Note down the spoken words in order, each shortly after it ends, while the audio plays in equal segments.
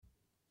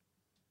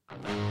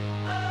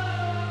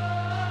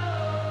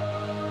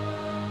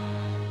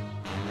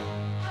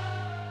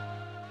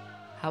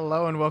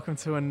Hello and welcome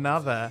to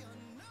another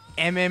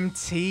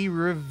MMT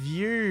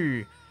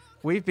review.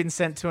 We've been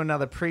sent to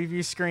another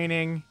preview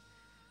screening.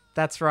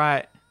 That's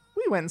right,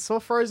 we went and saw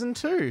Frozen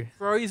 2.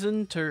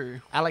 Frozen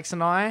 2. Alex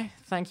and I,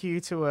 thank you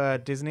to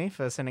Disney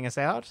for sending us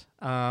out.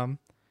 A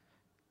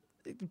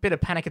bit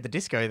of Panic at the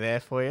Disco there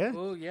for you.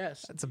 Oh,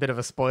 yes. It's a bit of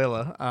a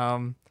spoiler.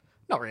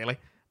 Not really.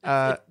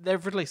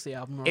 They've released the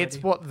album already. It's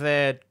what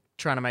they're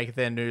trying to make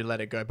their new Let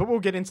It Go. But we'll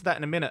get into that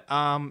in a minute.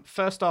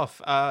 First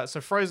off,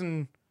 so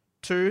Frozen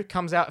 2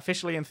 comes out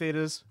officially in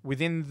theaters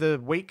within the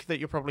week that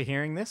you're probably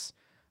hearing this.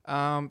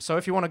 So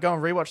if you want to go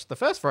and rewatch the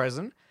first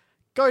Frozen,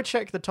 go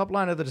check the top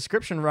line of the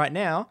description right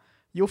now.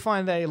 You'll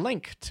find a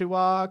link to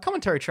our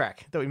commentary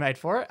track that we made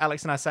for it.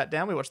 Alex and I sat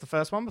down. We watched the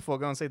first one before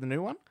going to see the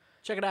new one.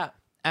 Check it out.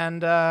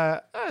 And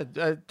I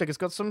think it's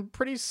got some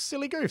pretty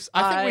silly goofs.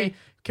 I think we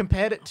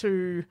compared it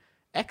to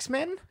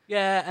X-Men.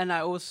 Yeah, and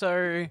I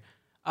also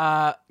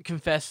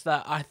confessed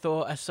that I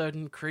thought a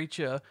certain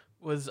creature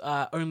was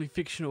only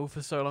fictional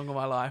for so long of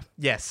my life.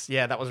 Yes,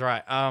 yeah, that was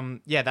right.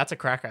 Yeah, that's a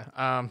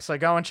cracker. So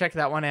go and check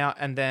that one out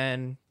and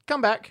then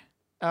come back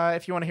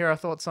if you want to hear our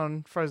thoughts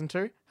on Frozen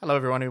 2. Hello,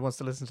 everyone who wants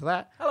to listen to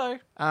that. Hello.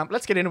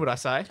 Let's get into it, I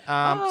say.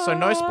 So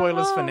no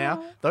spoilers for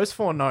now. Those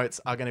 4 notes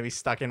are going to be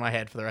stuck in my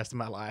head for the rest of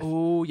my life.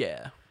 Oh,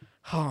 yeah.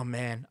 Oh,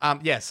 man.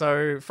 Yeah,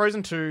 so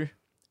Frozen 2,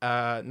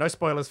 no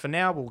spoilers for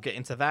now. We'll get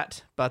into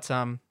that. But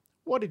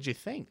what did you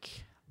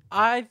think?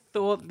 I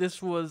thought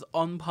this was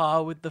on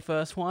par with the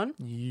first one.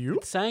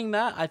 Yep. Saying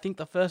that, I think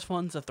the first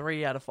one's a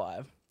 3 out of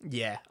 5.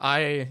 Yeah,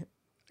 I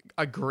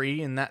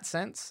agree in that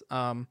sense.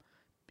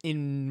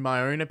 In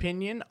my own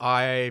opinion,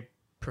 I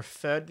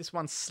preferred this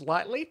one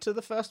slightly to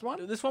the first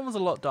one. This one was a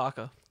lot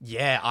darker.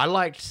 Yeah,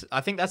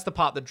 I think that's the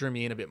part that drew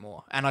me in a bit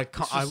more. And I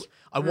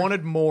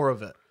wanted more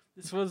of it.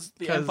 This was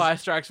the Empire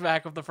Strikes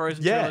Back of the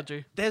Frozen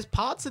trilogy. There's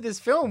parts of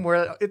this film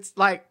where it's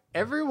like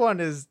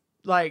everyone is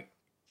like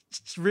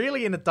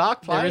really in a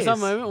dark place. There is a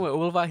moment where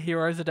all of our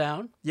heroes are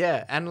down.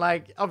 Yeah, and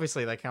like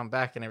obviously they come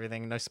back and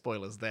everything. No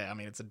spoilers there. I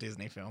mean, it's a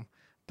Disney film.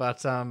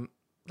 But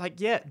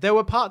there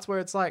were parts where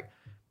it's like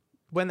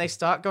when they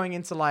start going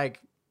into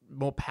like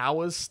more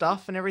powers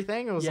stuff and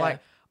everything, it was like,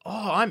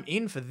 oh, I'm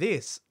in for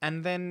this.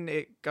 And then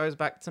it goes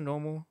back to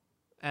normal.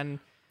 And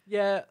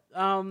yeah,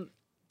 I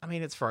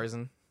mean, it's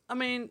Frozen. I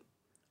mean,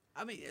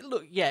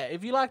 look, yeah,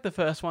 if you like the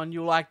first one,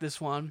 you'll like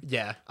this one.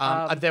 Yeah.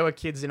 There were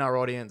kids in our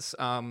audience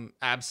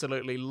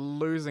absolutely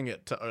losing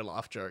it to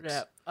Olaf jokes.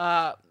 Yeah.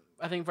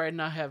 I think Braden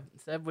and I have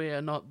said we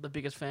are not the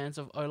biggest fans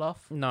of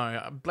Olaf.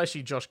 No, bless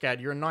you, Josh Gad.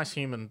 You're a nice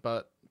human,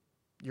 but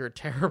you're a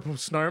terrible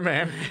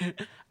snowman.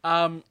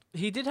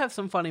 He did have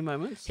some funny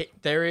moments.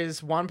 There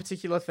is one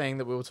particular thing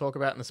that we will talk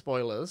about in the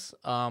spoilers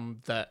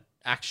that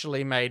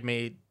actually made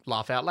me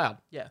laugh out loud.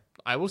 Yeah.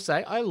 I will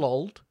say I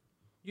lolled.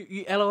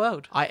 You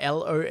LOL'd? I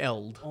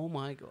LOL'd. Oh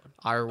my god.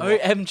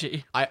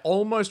 OMG. I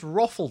almost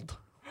ruffled.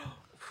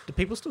 Do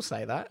people still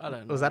say that? I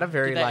don't know. Was that a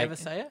very Did they ever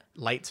say it?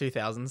 late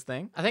 2000s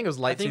thing? I think it was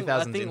late 2000s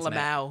I think internet.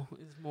 Lamau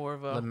is more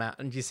of a... Lamau.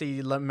 And you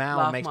see,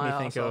 Lamau makes me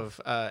think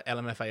of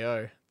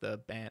LMFAO,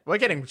 the band. We're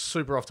getting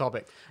super off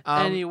topic.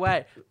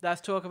 Anyway, let's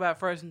talk about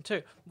Frozen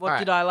 2. What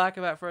did I like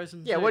about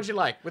Frozen 2? Yeah, what'd you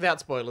like? Without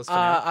spoilers for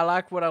now. I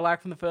like what I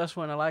liked from the first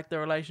one. I like the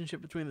relationship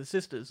between the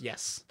sisters.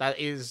 Yes, that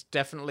is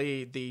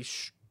definitely the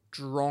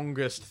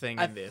strongest thing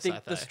in this. I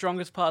think the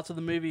strongest parts of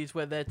the movie is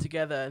where they're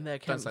together and their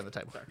Don't say the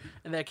table.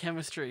 and their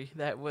chemistry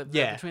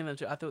between them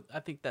two. I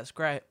think that's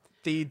great.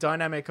 The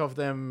dynamic of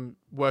them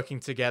working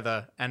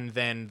together and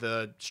then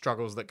the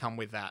struggles that come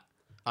with that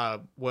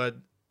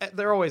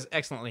they're always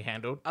excellently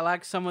handled. I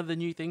like some of the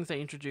new things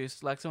they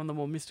introduced, like some of the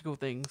more mystical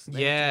things.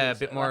 Yeah, a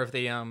bit more of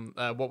the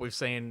what we've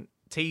seen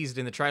teased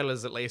in the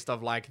trailers, at least,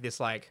 of like this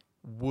like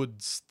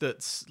woods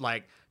that's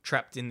like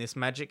trapped in this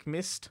magic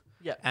mist.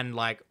 Yeah. And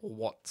like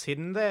what's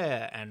hidden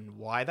there and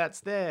why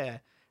that's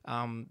there.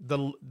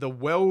 The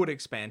world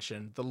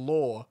expansion, the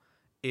lore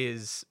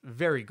is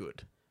very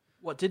good.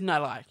 What didn't I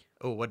like?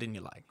 Oh, what didn't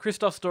you like?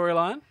 Kristoff's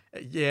storyline.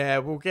 Yeah,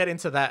 we'll get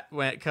into that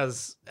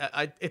because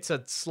it's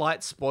a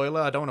slight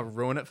spoiler. I don't want to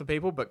ruin it for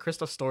people, but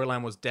Kristoff's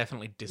storyline was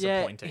definitely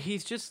disappointing. Yeah,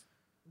 he's just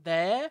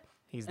there.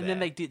 And then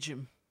they ditch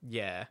him.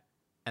 Yeah,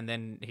 and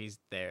then he's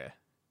there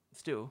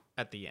still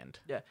at the end.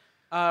 Yeah.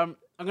 I'm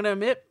gonna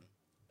admit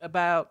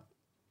about.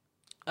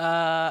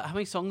 How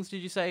many songs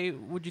would you say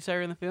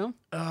are in the film?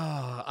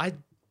 I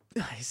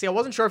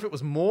wasn't sure if it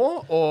was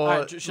more or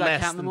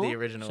less than the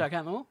original. Should I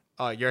count them all?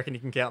 Oh, you reckon you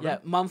can count them?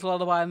 Yeah, Mum's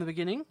Lullaby in the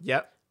beginning.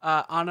 Yep.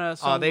 Anna.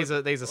 These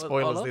are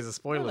spoilers. Olaf? These are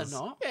spoilers. No,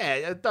 they're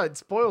not. Yeah, don't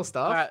spoil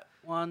stuff. All right,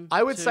 1.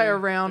 I would say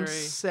around 3.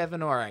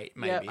 7 or 8,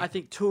 maybe. Yeah, I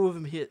think 2 of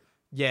them hit.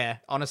 Yeah,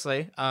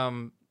 honestly,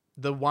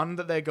 the one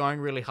that they're going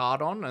really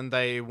hard on, and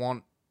they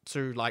want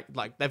to like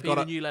they've got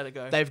a new Let It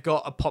Go. They've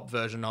got a pop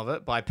version of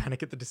it by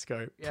Panic at the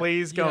Disco. Yep.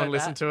 Please go and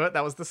listen to it.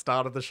 That was the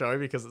start of the show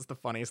because it's the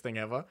funniest thing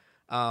ever.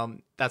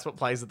 That's what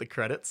plays at the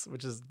credits,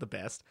 which is the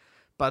best.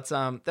 But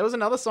there was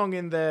another song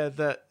in there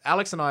that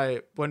Alex and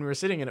I, when we were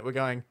sitting in it, were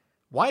going,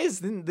 why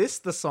isn't this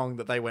the song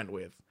that they went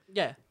with?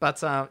 Yeah.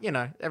 But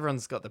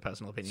everyone's got their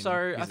personal opinion. So and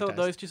I music thought taste.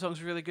 those two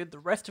songs were really good. The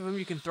rest of them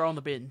you can throw on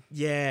the bin.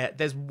 Yeah,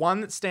 there's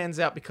one that stands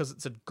out because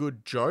it's a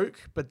good joke,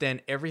 but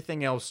then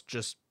everything else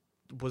just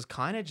was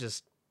kind of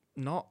just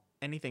not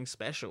anything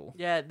special.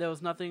 Yeah, there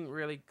was nothing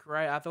really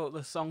great. I thought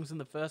the songs in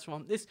the first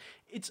one.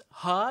 It's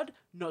hard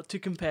not to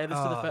compare this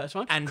to the first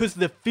one, and because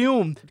the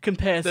film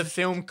compares. The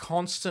film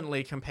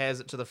constantly compares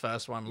it to the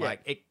first one. Yeah.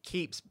 Like it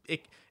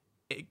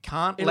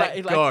can't it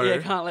let go.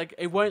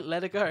 It won't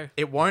let it go.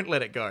 It won't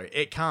let it go.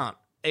 It can't.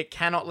 It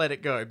cannot let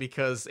it go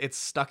because it's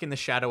stuck in the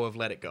shadow of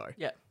Let It Go.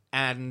 Yeah.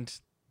 And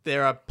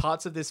there are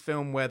parts of this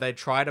film where they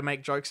try to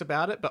make jokes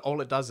about it, but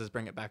all it does is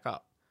bring it back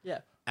up. Yeah.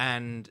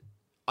 And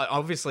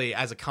obviously,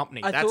 as a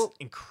company, I that's thought-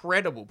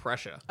 incredible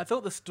pressure. I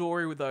thought the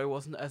story though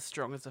wasn't as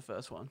strong as the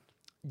first one.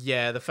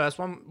 Yeah, the first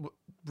one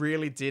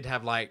really did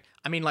have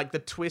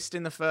the twist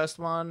in the first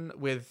one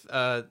with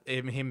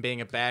him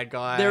being a bad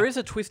guy. There is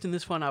a twist in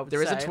this one. I would say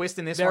There is a twist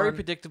in this Very one.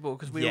 predictable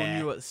because we all Yeah.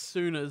 knew it as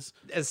soon as.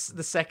 As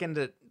the second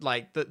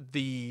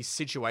the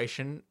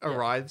situation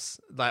arrives,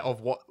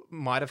 of what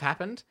might have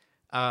happened,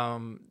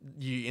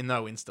 you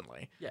know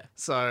instantly. Yeah.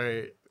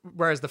 So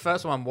whereas the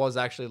first one was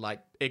actually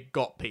it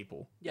got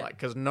people, Yeah.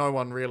 because no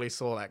one really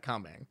saw that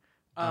coming.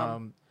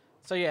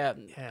 So yeah.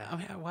 Yeah. I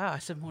mean, wow, I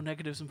said more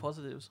negatives than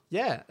positives.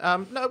 Yeah.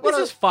 No. This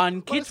is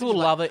fun. Kids else will did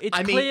you love it. It's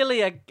I mean-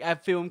 clearly a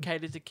film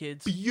catered to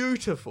kids.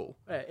 beautiful.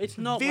 Yeah, it's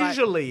not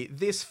Visually,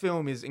 this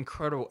film is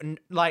incredible. And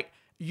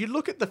you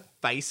look at the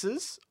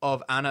faces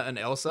of Anna and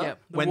Elsa Yeah,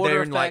 the when water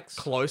they're in effects.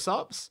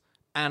 close-ups,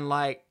 and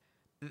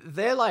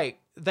they're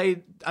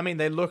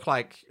they look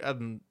like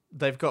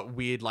they've got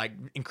weird,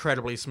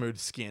 incredibly smooth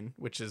skin,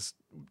 which is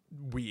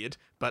weird,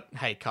 but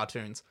hey,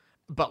 cartoons.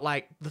 But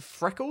the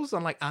freckles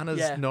on Anna's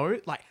Yeah.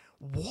 nose,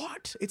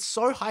 what? It's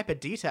so hyper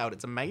detailed.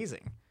 It's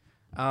amazing.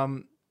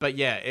 But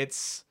yeah,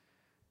 it's.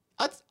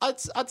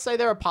 I'd say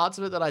there are parts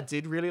of it that I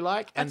did really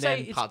like, and I'd say then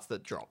it's- parts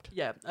that dropped.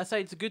 Yeah, I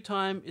say it's a good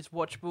time. It's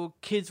watchable.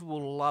 Kids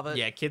will love it.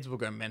 Yeah, kids will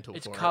go mental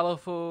It's for it.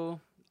 colorful.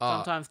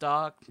 Sometimes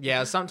dark.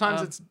 Yeah,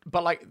 sometimes it's,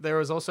 but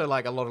there is also a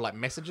lot of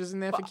messages in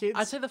there for kids.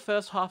 I'd say the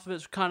first half of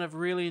it's kind of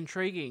really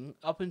intriguing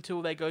up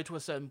until they go to a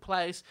certain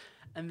place,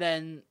 and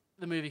then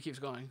the movie keeps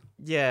going.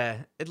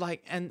 Yeah, it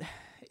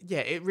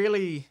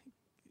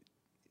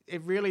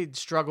really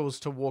struggles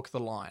to walk the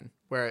line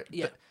where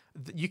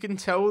you can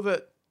tell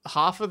that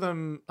half of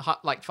them,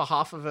 for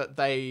half of it,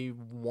 they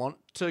want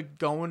to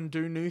go and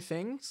do new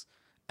things.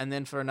 And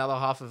then for another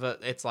half of it,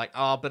 it's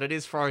but it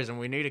is Frozen.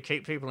 We need to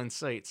keep people in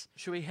seats.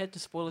 Should we head to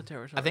spoiler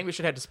territory? I think we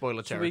should head to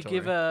spoiler Should territory. we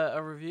give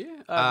a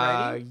review?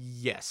 A rating?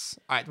 Yes.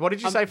 All right, what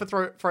did you say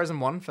for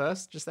Frozen 1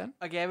 first, just then?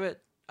 I gave it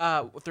 3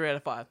 out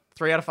of 5.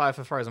 3 out of 5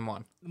 for Frozen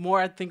 1. The more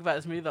I think about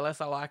this movie, the less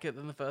I like it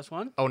than the first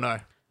one. Oh, no.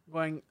 I'm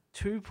going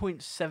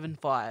 2.75.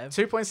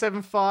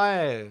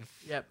 2.75.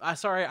 Yep.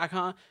 Sorry, I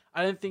can't.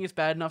 I don't think it's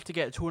bad enough to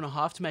get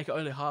 2.5 to make it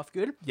only half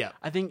good. Yeah.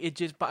 I think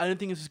but I don't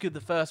think it's as good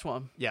as the first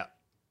one. Yeah.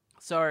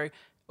 So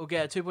we'll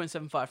get a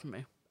 2.75 from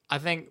me. I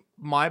think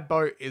my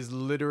boat is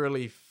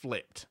literally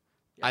flipped.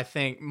 Yeah. I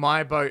think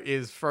my boat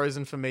is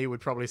Frozen for me would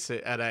probably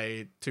sit at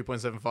a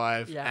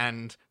 2.75, Yeah.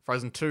 and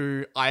Frozen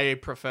 2 I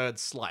preferred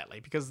slightly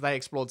because they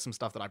explored some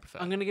stuff that I prefer.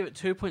 I'm going to give it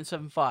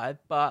 2.75,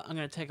 but I'm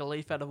going to take a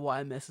leaf out of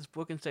YMS's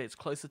book and say it's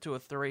closer to a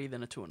 3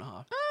 than a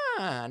 2.5.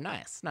 Ah,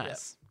 nice.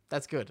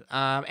 That's good.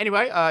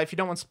 Anyway, if you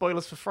don't want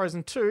spoilers for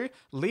Frozen 2,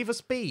 leave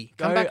us be.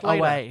 Come Go back later.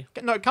 away.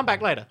 No, come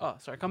back later. Oh,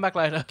 sorry. Come back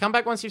later. Come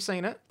back once you've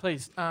seen it.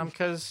 Please.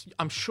 Because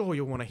I'm sure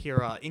you'll want to hear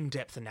our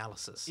in-depth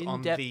analysis on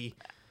In-depth the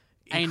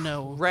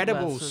anal incredible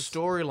analysis.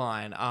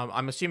 storyline.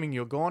 I'm assuming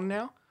you're gone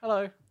now.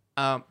 Hello.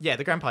 Yeah,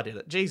 the grandpa did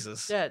it.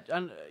 Jesus. Yeah,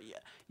 and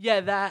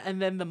that, and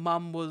then the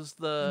mum was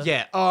the...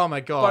 Yeah. Oh my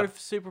god. Both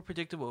super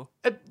predictable.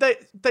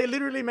 They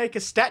literally make a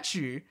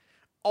statue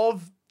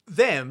of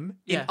them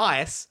in Yeah.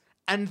 ice,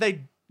 and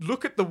they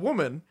look at the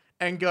woman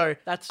and go,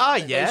 That's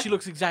yeah. She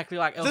looks exactly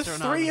like The Elsa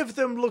and three Anna. of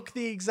them look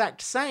the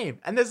exact same.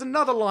 And there's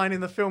another line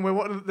in the film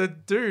where the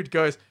dude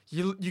goes,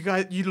 you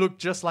guys, you look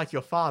just like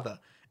your father.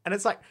 And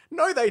it's like,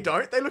 no, they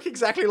don't. They look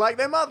exactly like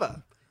their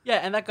mother. Yeah,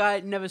 and that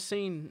guy never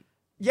seen...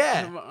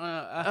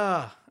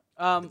 Yeah.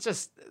 It's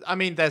just, I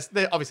mean,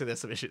 obviously there's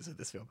some issues with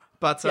this film,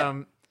 but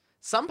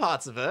some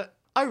parts of it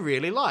I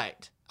really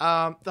liked.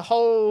 The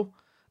whole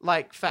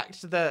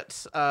fact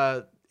that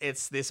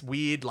it's this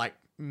weird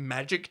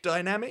magic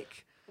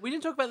dynamic. we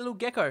didn't talk about the little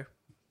gecko,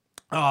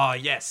 Oh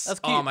yes, That's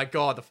oh cute. my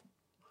god.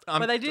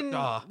 but they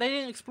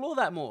didn't explore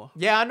that more.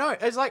 Yeah, I know.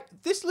 It's like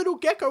this little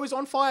gecko is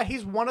on fire.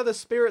 He's one of the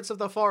spirits of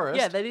the forest.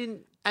 Yeah, they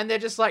didn't. and they're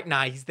just like,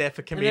 nah, he's there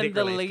for And then comedic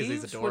the relief because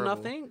he's leaves were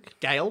adorable. nothing.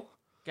 Gale.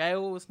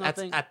 Gale was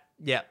nothing.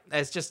 Yeah,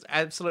 it's just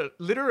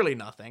literally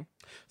nothing.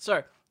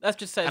 So let's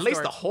just say At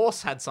least the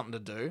horse had something to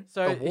do.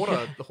 So- The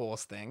water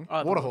horse thing.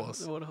 Oh, water the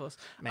horse. water horse.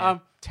 Man,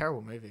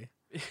 terrible movie.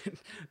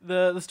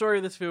 The story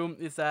of this film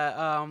is that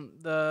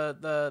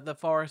the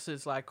forest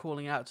is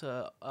calling out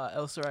to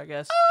Elsa, I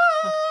guess,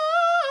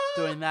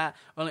 doing that.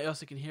 Only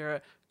Elsa can hear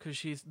it because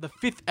she's the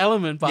fifth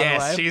element. By the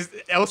way, Yes,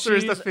 Elsa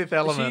is the fifth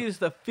element. She is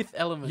the fifth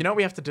element. You know what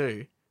we have to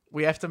do?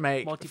 We have to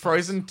make Multi-pass.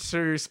 Frozen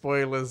 2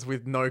 spoilers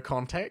with no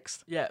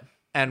context, Yeah.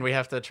 and we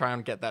have to try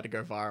and get that to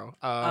go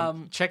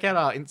viral. Check out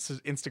our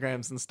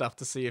Instagrams and stuff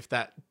to see if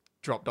that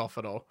dropped off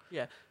at all.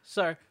 Yeah.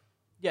 So,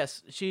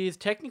 yes, she is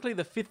technically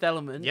the fifth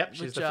element. Yep,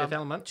 she's the fifth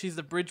element. She's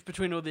the bridge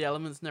between all the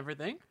elements and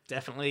everything.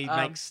 Definitely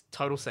makes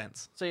total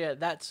sense. So yeah,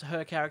 that's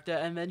her character.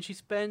 And then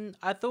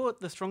I thought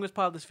the strongest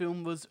part of this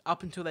film was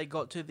up until they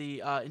got to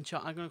the I'm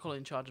going to call it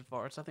Enchanted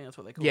Forest. I think that's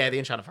what they call it. Yeah, the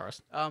Enchanted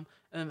Forest. And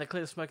then they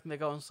clear the smoke and they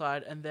go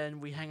inside, and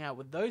then we hang out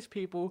with those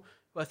people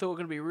who I thought were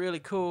going to be really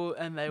cool,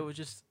 and they were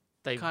just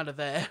kind of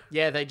there.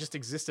 Yeah, they just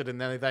existed,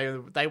 and then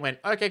they went,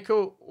 okay,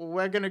 cool,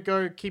 we're gonna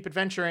go keep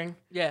adventuring.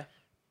 Yeah.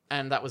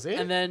 And that was it.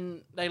 And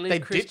then they leave They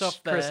Kristoff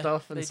ditched there.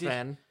 Kristoff and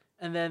Sven.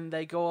 And then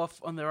they go off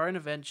on their own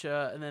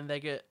adventure, and then they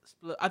get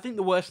split. I think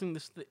the worst thing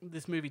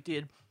this movie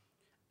did,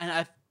 and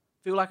I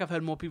feel like I've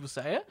heard more people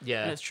say it,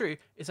 Yeah. and it's true,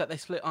 is that they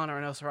split Anna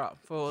and Elsa up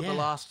for the Yeah.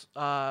 last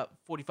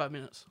 45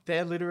 minutes.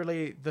 They're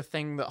literally the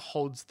thing that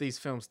holds these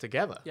films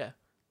together. Yeah.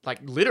 Like,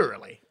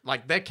 literally.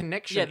 Like, their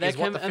connection Yeah, is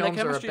what the and their films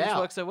are chemistry just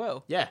about. works so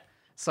well. Yeah.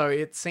 So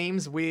it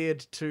seems weird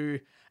to...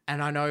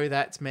 And I know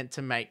that's meant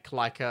to make,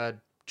 like,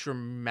 a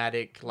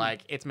dramatic...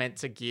 Like, it's meant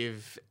to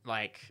give,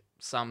 like,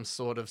 some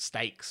sort of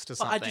stakes to But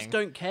something. I just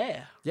don't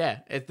care. Yeah.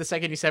 The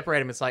second you separate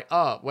them, it's like,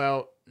 oh,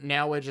 well,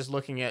 now we're just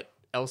looking at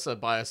Elsa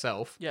by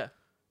herself. Yeah.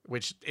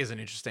 Which isn't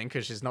interesting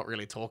because she's not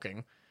really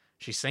talking.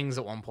 She sings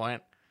at one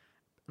point,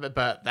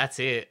 but that's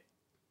it.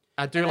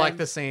 I do like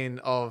the scene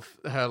of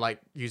her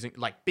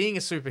being a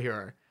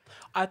superhero.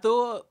 I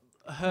thought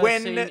her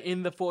When- scene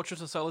in the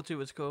Fortress of Solitude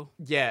was cool.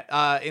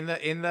 Yeah, in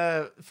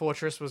the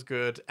fortress was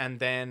good, and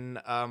then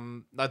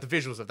the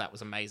visuals of that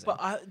was amazing.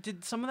 But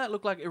did some of that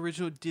look like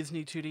original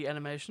Disney 2D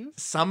animation?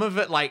 Some of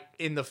it, like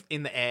in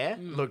the air,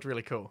 looked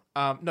really cool.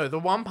 No, the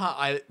one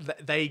part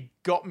they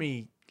got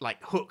me like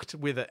hooked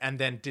with it, and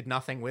then did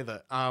nothing with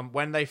it.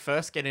 When they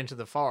first get into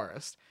the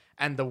forest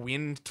and the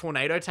wind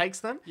tornado takes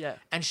them, Yeah.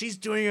 and she's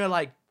doing her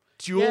like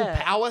dual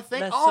Yeah, power thing.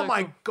 that's Oh so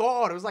my cool.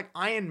 god, it was like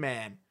Iron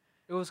Man.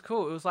 It was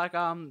cool. It was like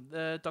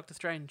the Doctor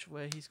Strange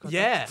where he's got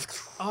Yeah.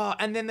 Oh,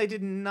 and then they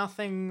did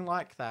nothing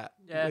like that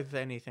Yeah. with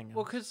anything else.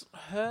 Well, because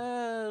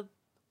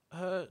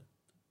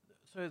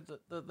so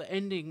the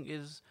ending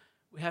is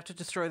we have to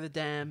destroy the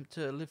dam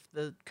to lift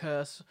the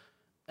curse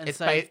and It's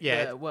save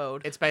yeah, the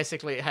world. It's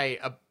basically, hey,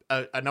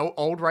 an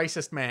old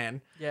racist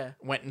man Yeah,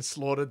 went and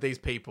slaughtered these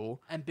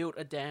people and built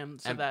a dam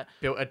so and that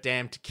built a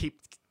dam to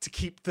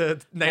keep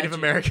the Native Magic.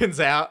 Americans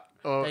out.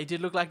 Or they did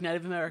look like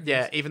Native Americans.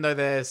 yeah, even though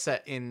they're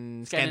set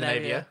in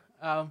Scandinavia.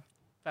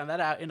 Found that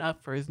out in our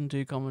Frozen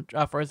 2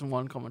 Frozen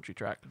 1 commentary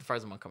track.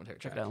 Frozen One commentary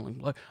Check track. it out in the link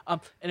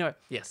below. Anyway,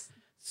 Yes.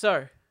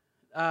 so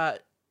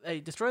they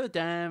destroy the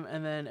dam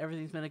and then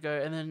everything's meant to go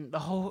and then the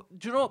whole.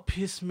 Do you know what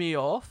pissed me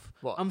off?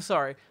 What? I'm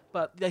sorry,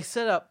 but they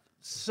set up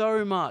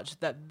so much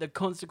that the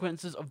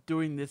consequences of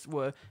doing this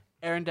were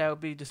Arendelle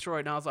be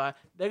destroyed. And I was like,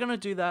 they're gonna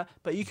do that,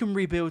 but you can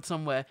rebuild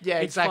somewhere. Yeah,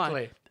 It's fine.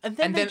 exactly. And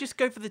then And they then- just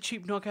go for the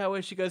cheap knockout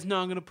where she goes, "No,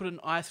 I'm gonna put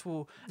an ice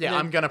wall." Yeah, and then,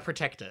 I'm gonna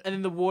protect it. And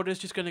then the water's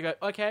just gonna go,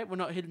 "Okay, we're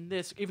not hitting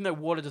this," even though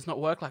water does not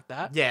work like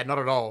that. Yeah, not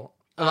at all.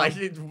 Like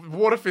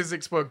water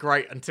physics were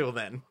great until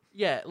then.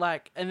 Yeah,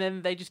 like, and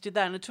then they just did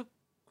that, and it took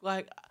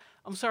like,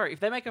 I'm sorry, if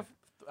they make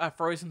a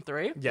Frozen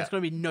 3, Yeah. there's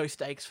gonna be no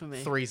stakes for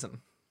me.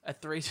 Threeson. A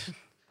 3,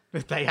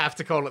 They have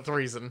to call it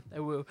threeson. they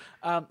will.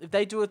 If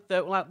they do it,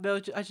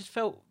 I just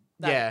felt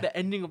that Yeah. the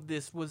ending of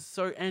this was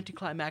so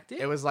anticlimactic.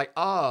 It was like,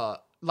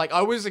 like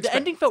I was The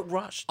ending felt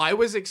rushed. I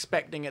was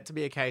expecting it to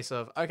be a case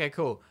of, okay,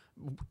 cool,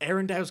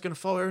 Arendale's gonna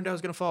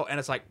fall, and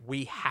it's like,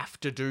 we have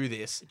to do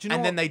this. Do you know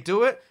And then they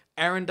do it,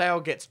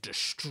 Arendelle gets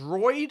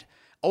destroyed,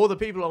 all the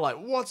people are like,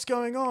 what's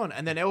going on?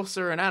 And then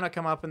Elsa and Anna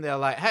come up and they're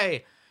like,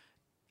 hey,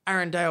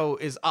 Arendelle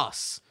is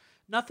us.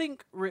 Nothing.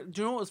 Do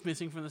you know what was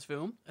missing from this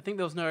film? I think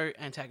there was no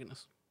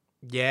antagonist.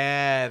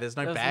 Yeah, there's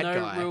no There was bad no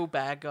guy. real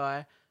bad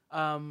guy.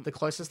 The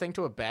closest thing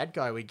to a bad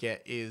guy we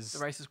get is The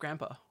racist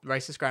grandpa.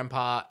 racist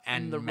grandpa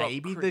and the rock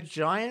maybe the creature.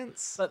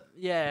 giants. But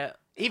yeah,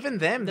 Even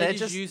them, they they're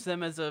just use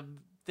them as a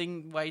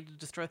way to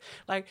destroy.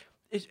 Like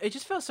it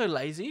just felt so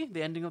lazy.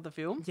 The ending of the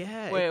film.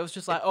 Yeah, Where it was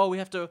just like, oh, we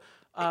have to.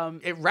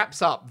 it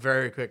wraps up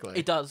very quickly.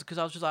 It does, because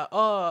I was just like,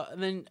 oh,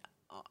 and then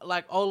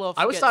like Olaf.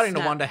 I was gets starting to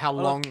snapped. wonder how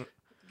Olaf long. gets-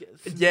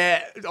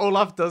 Yeah,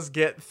 Olaf does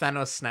get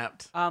Thanos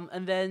snapped.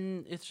 And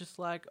then it's just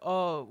like,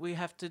 oh, we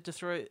have to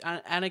destroy.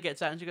 Anna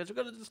gets out and she goes, "We've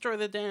got to destroy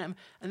the dam,"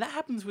 and that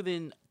happens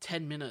within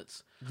 10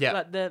 minutes. Yeah.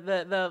 like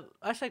the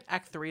I say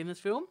Act 3 in this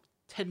film,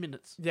 10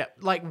 minutes. Yeah,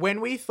 like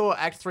when we thought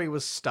Act 3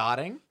 was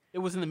starting, It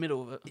was in the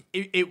middle of it.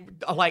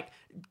 it like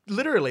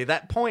literally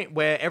that point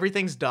where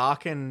everything's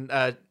dark and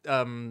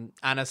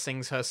Anna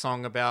sings her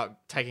song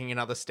about taking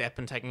another step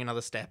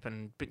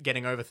and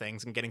getting over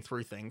things and getting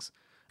through things.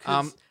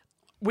 'Cause-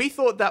 We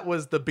thought that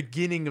was the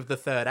beginning of the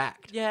third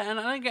act. Yeah, and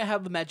I don't get how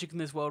the magic in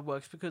this world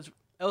works, because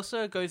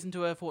Elsa goes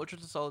into her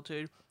Fortress of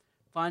Solitude,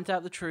 finds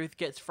out the truth,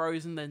 gets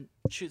frozen, then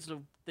shoots a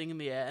thing in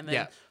the air, and then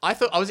Yeah, I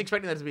was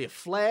expecting there to be a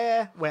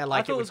flare where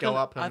like it would go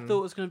up. And... I thought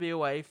it was going to be a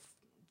way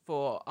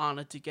for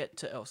Anna to get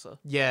to Elsa.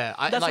 Yeah,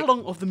 That's how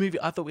long of the movie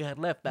I thought we had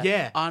left. That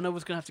Yeah. Anna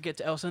was gonna have to get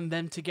to Elsa, and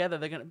then together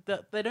they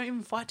don't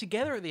even fight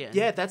together at the end.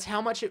 Yeah, that's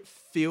how much it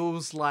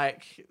feels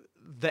like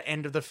the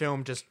end of the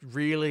film just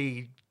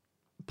really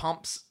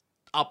pumps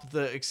up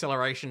the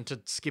acceleration to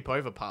skip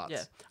over parts.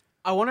 Yeah.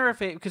 I wonder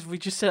if it, because we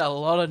just said a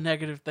lot of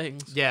negative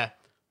things. Yeah.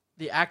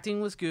 The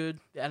acting was good,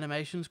 the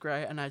animation's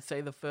great, and I'd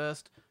say the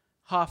first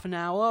half an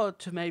hour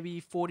to maybe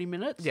 40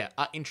 minutes. Yeah,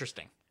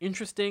 interesting.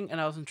 Interesting,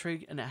 and I was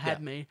intrigued, and it had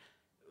Yeah. me.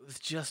 It was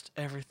just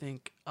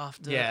everything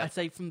after. Yeah. I'd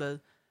say from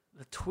the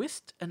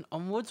twist and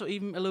onwards, or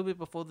even a little bit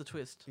before the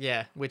twist.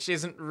 Yeah, which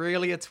isn't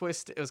really a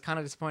twist. It was kind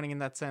of disappointing in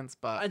that sense,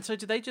 but And so,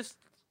 did they just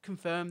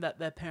confirm that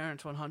their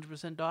parents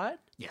 100% died?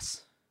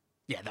 yes.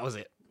 Yeah, that was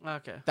it.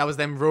 Okay. That was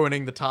them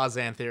ruining the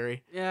Tarzan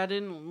theory. Yeah, I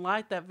didn't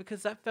like that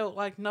because that felt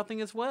like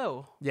nothing as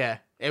well. Yeah,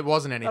 it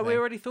wasn't anything. Like, we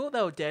already thought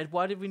they were dead.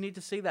 Why did we need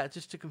to see that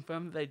just to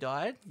confirm that they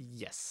died?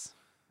 Yes.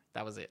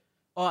 That was it.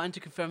 Oh, and to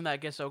confirm that, I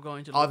guess they were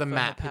going to Oh, look the for her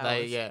map.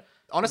 powers.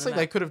 Honestly, map.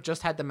 they could have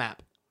just had the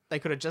map. They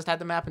could have just had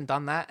the map and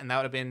done that, and that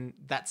would have been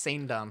that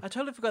scene done. I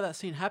totally forgot that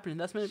scene happening.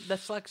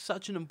 That's like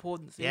such an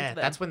important scene. Yeah, to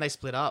them. that's when they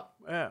split up.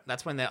 Yeah.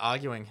 That's when they're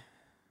arguing,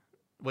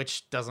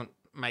 which doesn't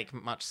make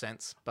much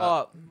sense. But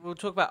Oh, we'll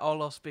talk about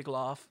Olaf's big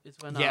laugh. Is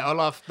when yeah,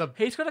 Olaf.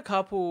 he's got a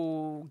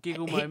couple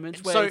giggle He-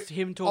 moments where so it's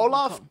him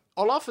talking.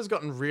 Olaf has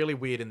gotten really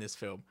weird in this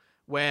film,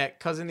 where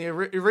because in the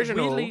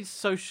original, weirdly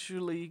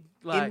socially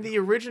like in the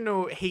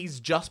original, he's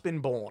just been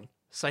born,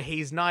 so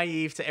he's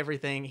naive to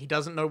everything. He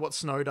doesn't know what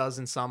snow does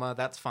in summer.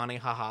 That's funny,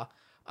 haha.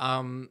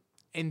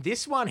 In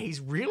this one, he's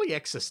really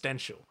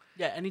existential.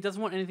 yeah, and he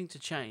doesn't want anything to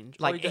change.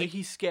 Like,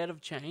 He's scared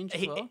of change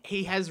as well.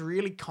 He has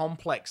really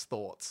complex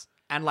thoughts,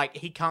 and like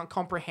he can't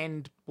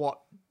comprehend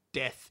what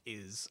death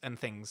is and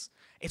things.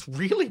 It's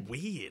really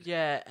weird.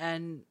 Yeah,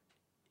 and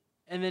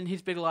then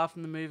his big laugh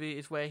in the movie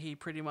is where he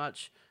pretty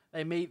much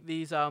they meet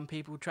these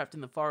people trapped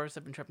in the forest.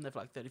 They've been trapped in there for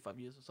like 35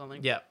 years or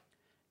something. Yeah.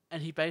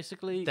 And he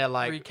basically They're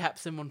like-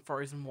 recaps them on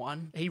Frozen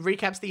 1. He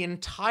recaps the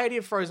entirety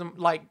of Frozen,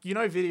 like, you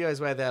know, videos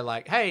where they're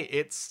like, "Hey,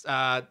 it's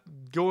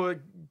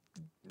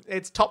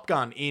it's Top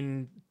Gun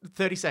in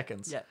 30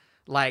 seconds." Yeah.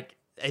 Like,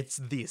 it's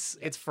this.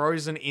 It's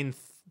Frozen in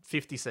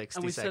 50, 60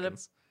 And we said it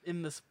seconds.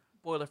 in the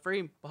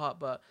spoiler-free part,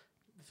 but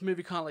this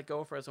movie can't let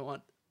go of Frozen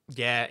 1.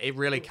 Yeah, it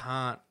really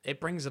can't. It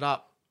brings it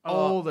up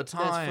all the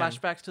time. There's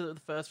flashbacks to the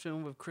first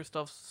film with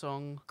Christoph's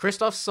song,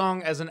 Christoph's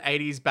song as an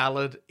 80s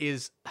ballad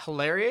is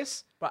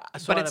hilarious, but I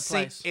saw but it at a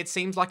place. it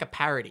seems like a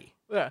parody.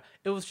 Yeah,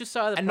 it was just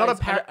so out of And not a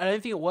place. I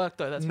don't think it worked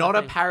though. That's Not my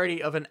a thing.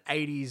 parody of an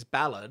 80s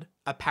ballad,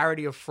 a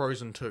parody of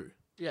Frozen 2.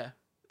 Yeah,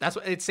 That's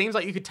what it seems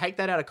like. You could take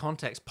that out of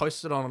context,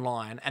 post it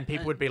online, and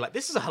people would be like,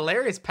 "This is a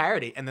hilarious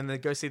parody," and then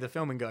they'd go see the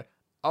film and go,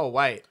 "Oh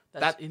wait,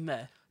 that's in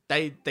there.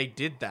 they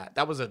did that.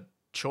 That was a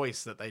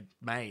choice that they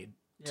made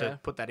Yeah. to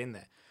put that in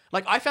there."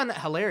 Like, I found that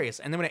hilarious,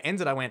 and then when it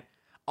ended, I went,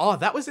 "Oh,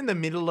 that was in the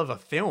middle of a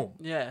film.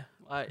 Yeah,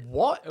 like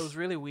What?" it was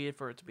really weird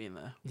for it to be in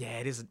there. Yeah,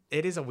 it is.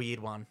 It is a weird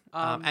one.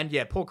 And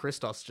yeah, poor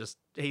Christos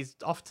he's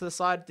off to the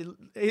side.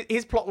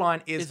 His plot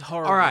line is It's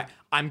horrible. all right.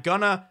 I'm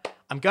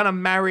gonna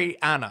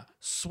marry Anna.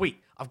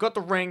 Sweet. I've got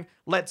the ring.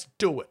 Let's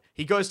do it.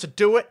 He goes to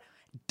do it.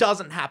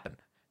 Doesn't happen.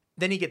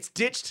 Then he gets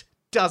ditched.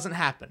 Doesn't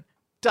happen.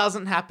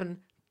 Doesn't happen.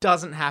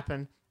 Doesn't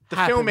happen. The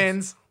film Happens.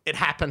 ends. It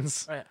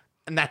happens. Right.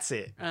 And that's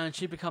it. And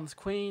she becomes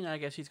queen. I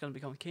guess she's gonna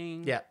become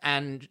king. Yeah.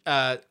 And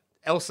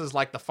Elsa's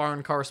like the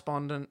foreign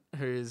correspondent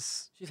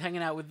who's She's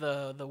hanging out with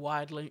the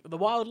wildlings.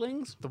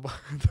 the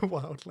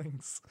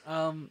wildlings.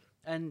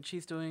 And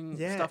she's doing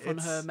Yeah, stuff on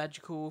her it's-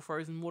 magical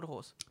frozen water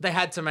horse. They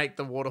had to make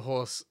the water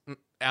horse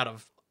out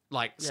of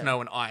like snow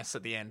and ice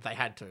at the end. They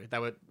had to. They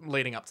were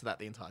leading up to that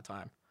the entire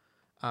time.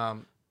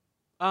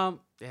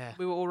 Yeah.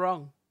 We were all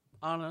wrong.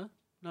 Anna,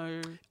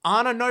 no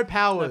Anna, no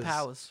powers.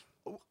 powers.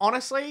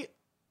 Honestly,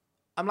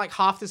 I'm like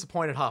half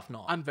disappointed, half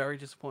not. I'm very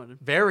disappointed.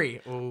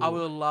 Very. Ooh. I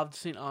would have loved to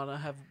see Anna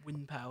have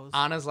wind powers.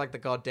 Anna's like the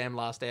goddamn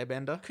last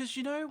airbender. Because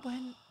you know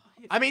when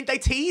I mean, they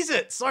tease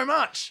it so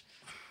much.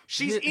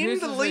 She's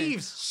Here's in the thing.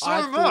 leaves so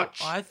I thought-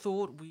 much. I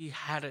thought we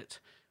had it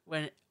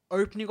when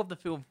opening of the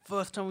film,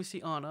 first time we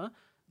see Anna,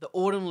 the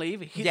autumn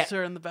leaf hits Yeah.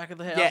 her in the back of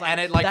the head. Yeah, I was and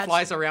it, like, that's-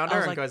 flies around I her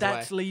was and like, goes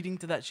that's away. leading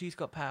to that she's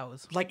got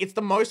powers. Like, it's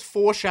the most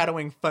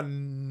foreshadowing for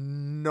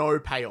no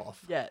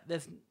payoff. Yeah,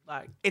 there's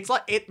like It's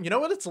like it. You know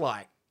what it's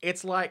like?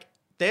 It's like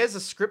there's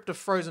a script of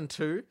Frozen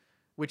 2,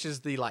 which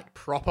is the like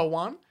proper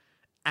one,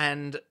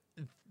 and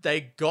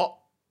they got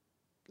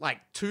like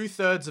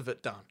 2/3 of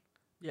it done,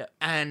 yeah.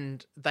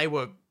 and they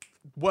were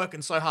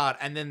working so hard,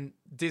 and then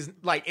Disney,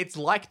 like it's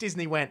like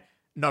Disney went,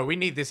 "No, we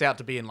need this out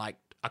to be in like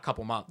a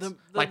couple months."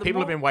 Like the people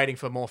have more- been waiting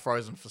for more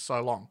Frozen for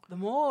so long. The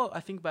more I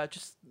think about it,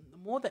 just the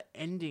more the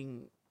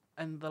ending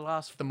and the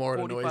last The more it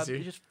 45, annoys you.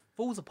 it just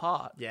falls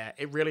apart. Yeah,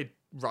 it really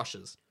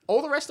rushes.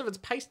 All the rest of it's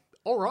paced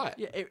all right.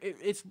 Yeah,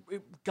 it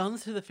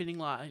guns to the finish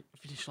line, the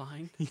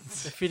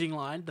finishing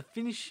line, the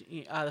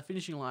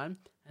finishing line,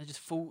 and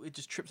it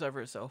just trips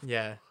over itself.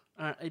 Yeah.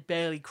 It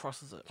barely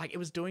crosses it. Like it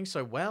was doing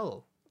so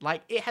well.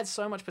 Like it had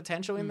so much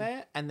potential Hmm. in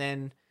there, and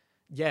then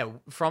yeah,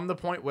 from the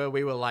point where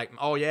we were like,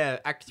 oh yeah,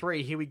 Act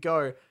 3, here we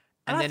go,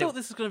 And then I thought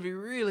this was going to be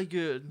really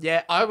good.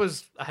 yeah, I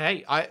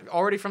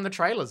already from the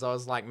trailers, I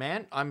was like,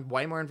 man, I'm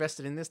way more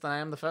invested in this than I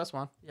am the first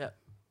one. Yeah.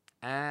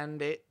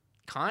 And it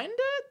kind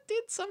of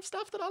did some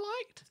stuff that I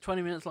liked.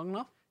 20 minutes long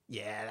enough.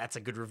 Yeah, that's a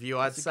good review,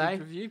 I'd It's a say.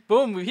 good review.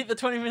 Boom, we hit the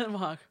 20-minute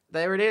mark.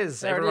 There it is.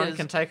 There it Everyone is.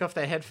 can take off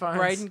their headphones.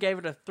 Braden gave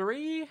it a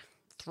 3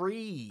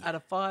 3 out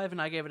of 5,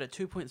 and I gave it a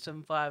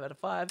 2.75 out of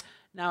 5.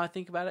 Now I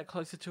think about it,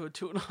 closer to a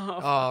 2.5.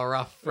 Oh,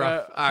 rough. Right, All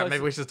right, close-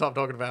 maybe we should stop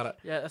talking about it.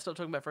 Yeah, let's stop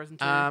talking about Frozen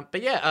 2.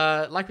 But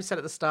yeah, like we said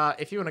at the start,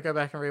 if you want to go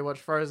back and rewatch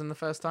Frozen the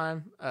first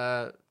time,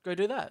 Go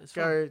do that. It's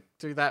fun. go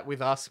do that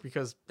with us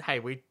because, hey,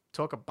 we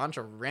talk a bunch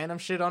of random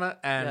shit on it,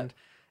 and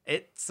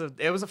it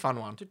was a fun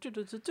one.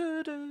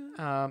 Do-do-do-do-do.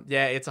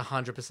 Yeah, it's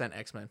 100%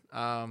 X-Men.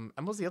 And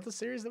what was the other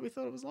series that we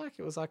thought it was like?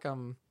 It was like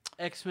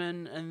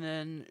X-Men, and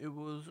then it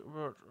was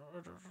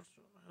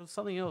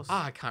something else.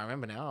 I can't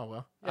remember now. Oh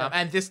well. Yeah.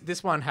 And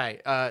this one, hey,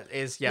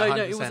 is no,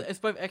 100%. it's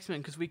both X-Men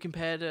because we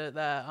compared it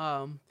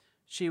that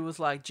she was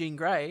like Jean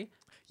Grey,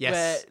 Yes.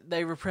 where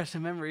they repress her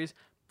memories,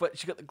 but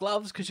she got the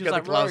gloves because she She was got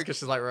like the gloves Rogue. because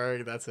she's like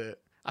Rogue. That's it.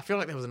 I feel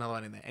like there was another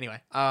one in there. Anyway.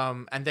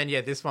 And then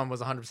yeah, this one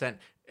was 100%.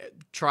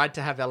 Tried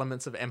to have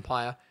elements of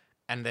Empire,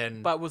 and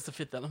then But was the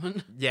Fifth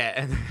Element.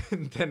 yeah,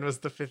 and then was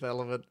the Fifth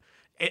Element.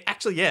 It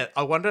actually, yeah.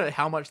 I wonder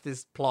how much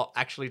this plot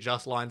actually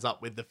just lines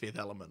up with the Fifth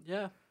Element.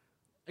 Yeah,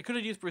 it could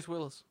have used Bruce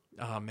Willis.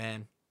 Oh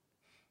man,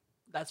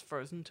 That's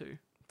Frozen 2.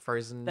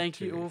 Frozen. Thank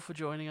 2. you all for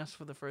joining us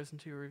for the Frozen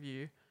 2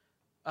 review.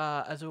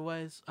 As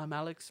always, I'm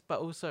Alex,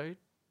 but also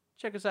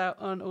check us out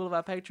on all of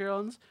our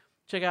Patreons.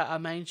 Check out our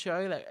main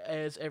show that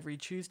airs every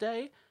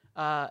Tuesday,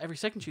 every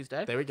second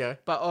Tuesday. There we go.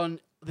 But on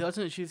the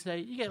alternate Tuesday,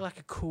 you get like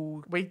a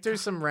cool. We do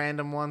some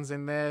random ones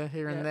in there,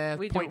 here and there.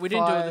 We didn't do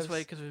it this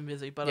week because we've been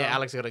busy. But Yeah,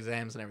 Alex got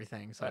exams and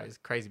everything, so Right. he's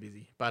crazy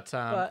busy. But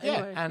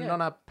anyway, and yeah. on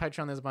our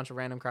Patreon, there's a bunch of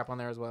random crap on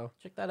there as well.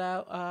 check that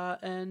out.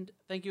 And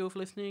thank you all for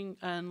listening.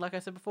 And like I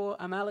said before,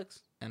 I'm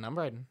Alex. And I'm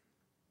Braden.